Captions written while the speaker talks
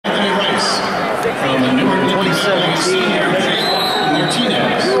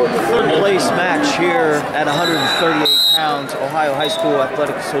here at 138 pounds, Ohio High School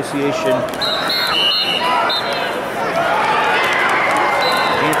Athletic Association.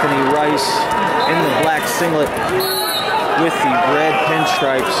 Anthony Rice in the black singlet with the red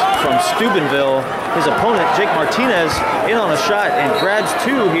pinstripes from Steubenville. His opponent, Jake Martinez, in on a shot and grabs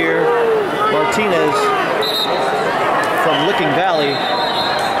two here. Martinez from Licking Valley.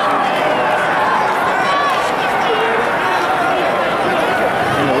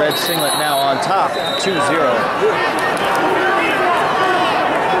 In the red singlet now on top, 2-0.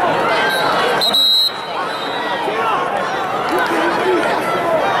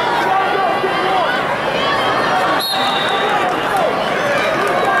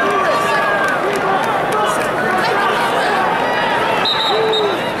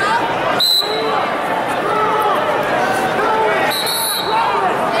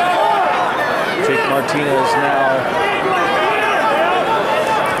 Martinez now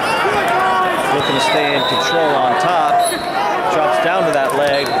looking to stay in control on top, drops down to that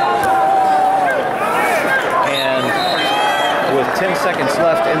leg, and with 10 seconds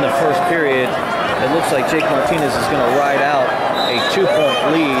left in the first period, it looks like Jake Martinez is going to ride out a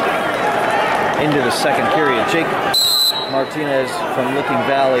 2-point lead into the second period. Jake Martinez from Licking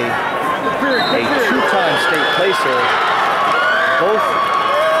Valley, a two-time state placer, both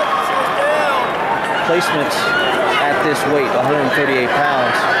placements at this weight, 138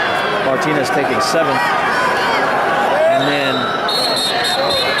 pounds. Martinez taking 7th, and then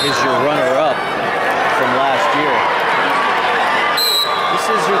is your runner-up from last year. This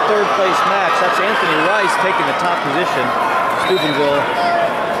is your third place match. That's Anthony Rice taking the top position. Steubenville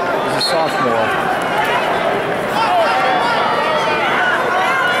is a sophomore.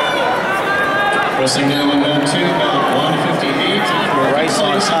 Pressing now on that 2, about 158. Rice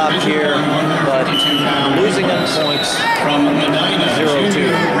on top here, but losing on points from Medina,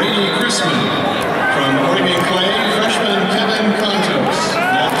 0-2. Brady Chrisman. From Oregon Clay, freshman Kevin Contos,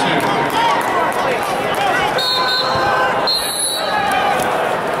 now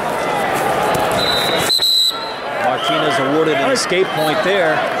 2. Martinez awarded an escape point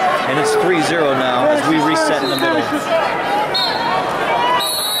there, and it's 3-0 now as we reset in the middle.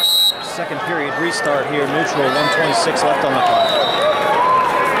 Second period restart here, neutral, 1:26 left on the clock.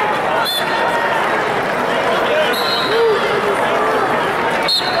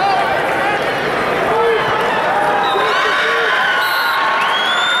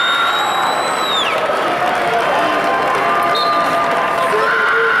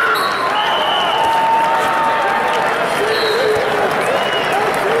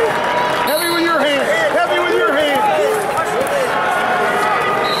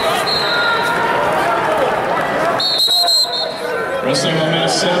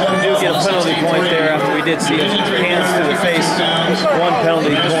 We do get a penalty point there after we did see hands to the face. One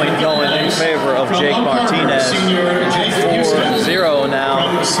penalty point going in favor of Jake Martinez. 4-0 now.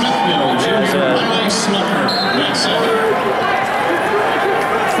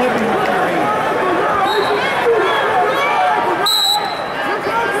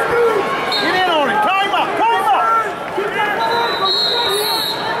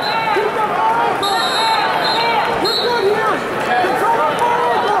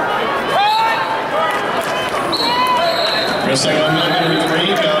 Wrestling on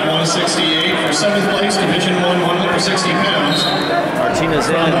 903, about 168 for 7th place, Division I, 160 pounds. Martinez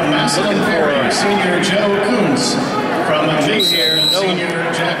in, looking for senior Joe Coons. From JC,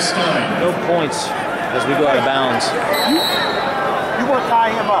 senior Jack Stein. No points as we go out of bounds. You want to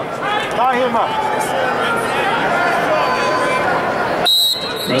tie him up. Tie him up.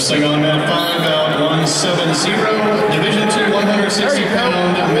 Wrestling on mat 5, about 170. Division II, 160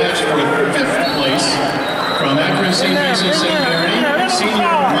 pound match for 5th place. From Akron St. Vincent St. Mary, senior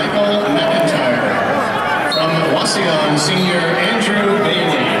Michael McIntyre. From Wauseon, senior Andrew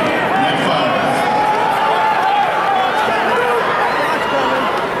Bailey, mat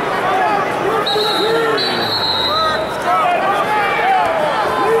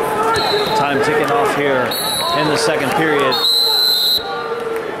 5. Time ticking off here in the second period.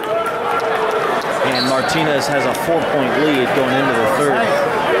 And Martinez has a 4-point lead going into the third.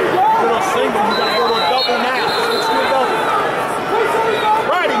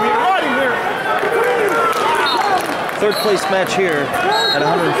 Third place match here at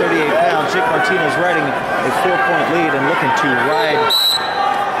 138 pounds. Jake Martinez riding a 4-point lead and looking to ride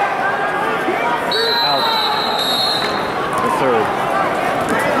out the third.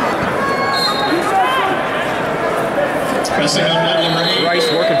 Rice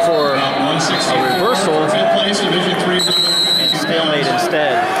working for a reversal and stalemate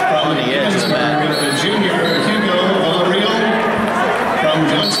instead on the edge of the mat. Junior Hugo Villarreal from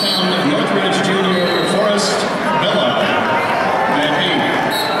Johnstown, Northridge Junior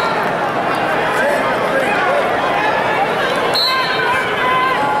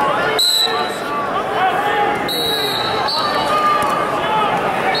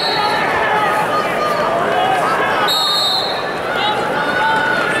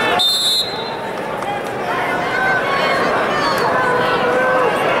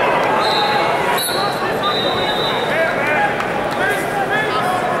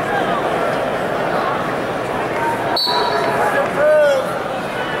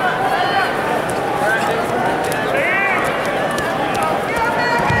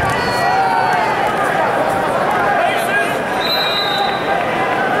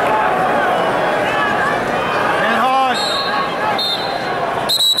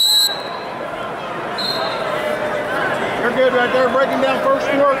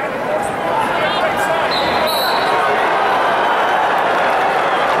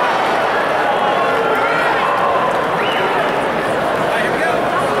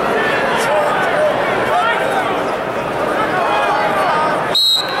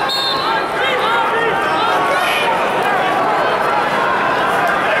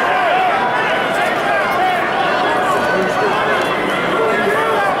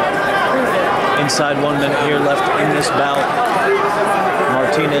Inside 1 minute here left in this bout.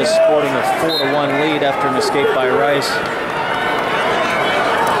 Martinez sporting a 4-1 lead after an escape by Rice.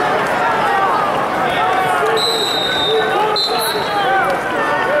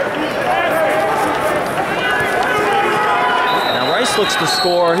 Now Rice looks to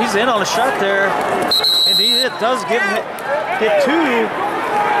score. He's in on a shot there. Indeed, it does give him hit two.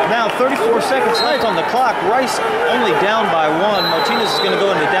 Now 34 seconds left on the clock. Rice only down by 1. Martinez is going to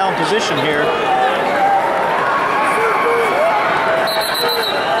go into down position here.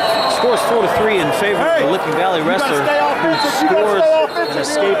 Scores 4-3 in favor of the Licking Valley wrestler, who scores an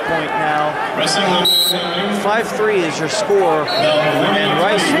escape point now. 5-3 is your score, and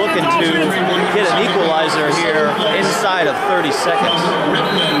Rice looking to get an equalizer here inside of 30 seconds.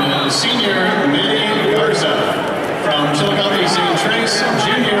 Senior Manny Garza from Chillicothe St. Trace,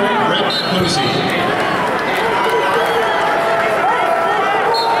 junior Rick Posey.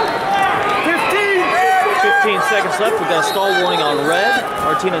 15 seconds left. We've got a stall warning on red.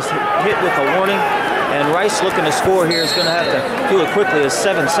 Martinez hit with a warning, and Rice looking to score here is going to have to do it quickly as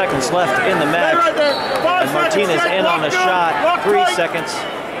 7 seconds left in the match. And Martinez in on a shot, 3 seconds.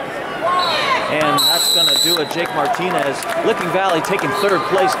 And that's going to do it. Jake Martinez, Licking Valley taking 3rd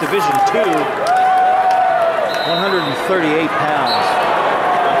place, Division II, 138 pounds.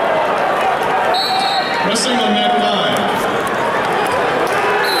 Wrestling on mat 5.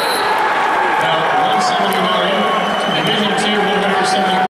 Now 179.